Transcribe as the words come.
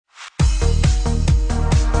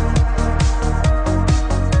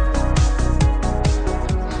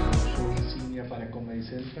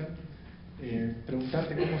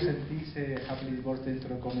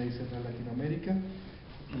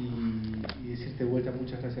de vuelta,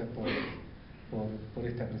 muchas gracias por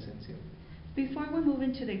esta presencia. Before we move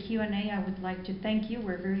into the Q&A, I would like to thank you.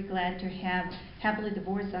 We're very glad to have Happily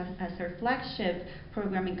Divorced as our flagship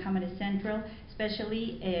program in Comedy Central,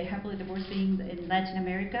 especially Happily Divorced being in Latin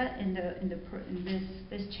America in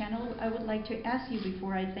this channel. I would like to ask you,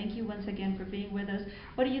 before I thank you once again for being with us,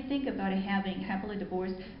 what do you think about having Happily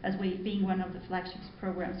Divorced as being one of the flagship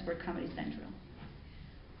programs for Comedy Central?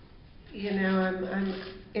 You know,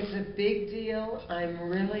 it's a big deal. I'm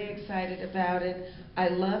really excited about it. I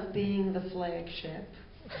love being the flagship.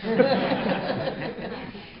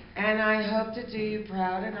 And I hope to do you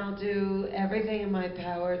proud, and I'll do everything in my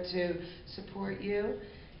power to support you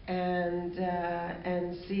and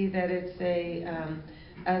see that it's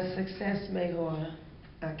a success mejor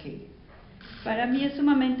aquí. Para mí es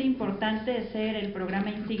sumamente importante ser el programa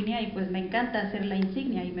insignia y pues me encanta ser la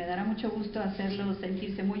insignia y me dará mucho gusto hacerlos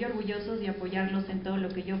sentirse muy orgullosos y apoyarlos en todo lo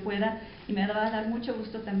que yo pueda, y me va a dar mucho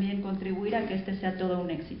gusto también contribuir a que este sea todo un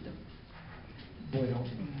éxito. Bueno,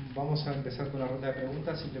 vamos a empezar con la ronda de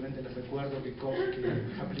preguntas. Simplemente les recuerdo que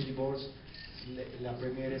Happily Divorced, la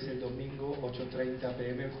premiere es el domingo 8:30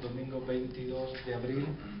 p.m., domingo 22 de abril,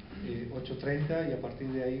 8:30, y a partir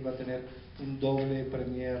de ahí va a tener un doble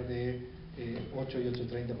premiere de 8 y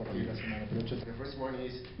 8:30 por la semana. Pero 8:30. The first one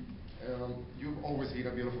is, you've always been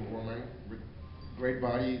a beautiful woman with great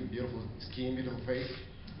body, beautiful skin, beautiful face.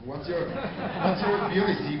 What's your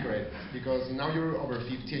beauty secret? Because now you're over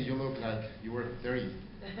 50 and you look like you were 30.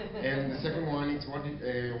 And the second one is, what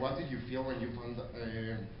did you feel when you found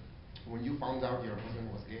out your husband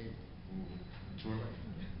was gay in true life?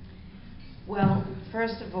 Well,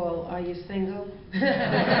 first of all, are you single? Yes,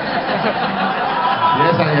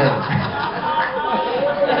 I am.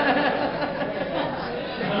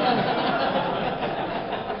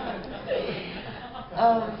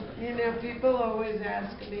 You know, people always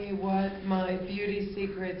ask me what my beauty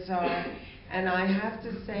secrets are, and I have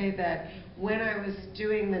to say that when I was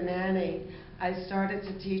doing the nanny, I started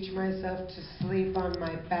to teach myself to sleep on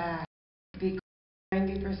my back, because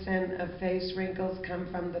 90% of face wrinkles come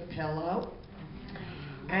from the pillow.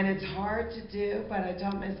 And it's hard to do, but I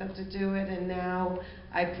taught myself to do it, and now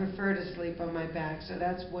I prefer to sleep on my back. So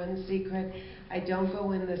that's one secret. I don't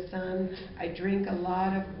go in the sun. I drink a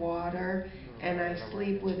lot of water, and I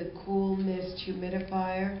sleep with a cool mist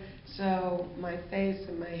humidifier. So my face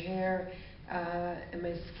and my hair and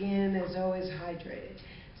my skin is always hydrated.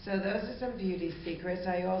 So those are some beauty secrets.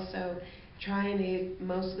 I also try and eat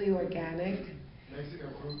mostly organic.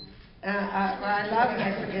 Mexican food. I love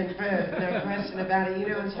Mexican food, no question about it. You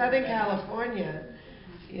know, in Southern California,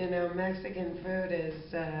 you know, Mexican food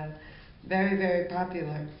is very, very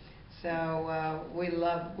popular. So we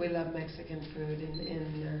love Mexican food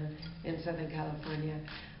in Southern California.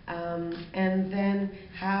 And then,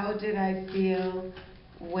 how did I feel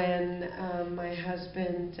when my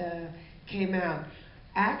husband came out?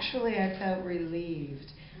 Actually, I felt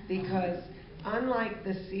relieved, because unlike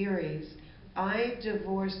the series, I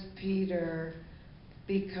divorced Peter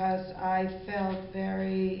because I felt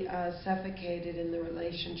very suffocated in the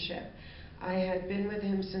relationship. I had been with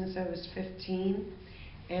him since I was 15,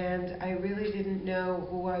 and I really didn't know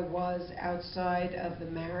who I was outside of the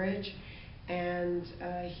marriage, and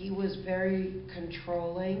he was very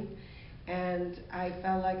controlling, and I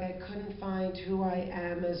felt like I couldn't find who I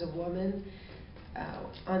am as a woman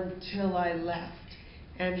until I left.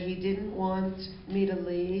 And he didn't want me to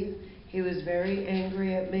leave. He was very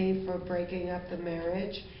angry at me for breaking up the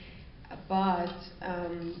marriage, but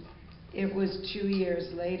it was 2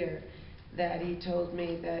 years later that he told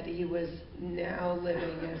me that he was now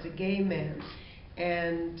living as a gay man.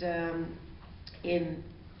 And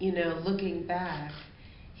looking back,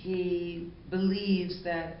 he believes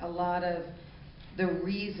that a lot of the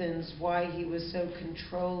reasons why he was so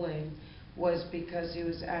controlling was because he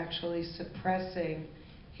was actually suppressing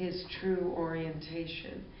his true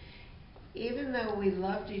orientation. Even though we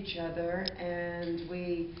loved each other and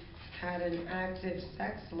we had an active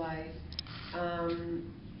sex life,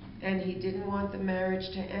 and he didn't want the marriage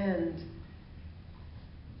to end,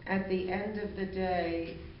 at the end of the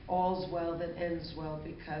day, all's well that ends well,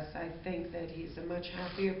 because I think that he's a much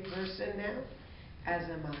happier person now, as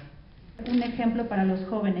am I. Un ejemplo para los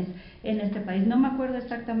jóvenes en este país. No me acuerdo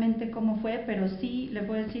exactamente cómo fue, pero sí le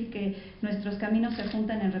puedo decir que nuestros caminos se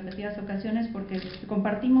juntan en repetidas ocasiones porque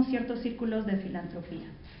compartimos ciertos círculos de filantropía.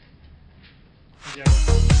 Ya.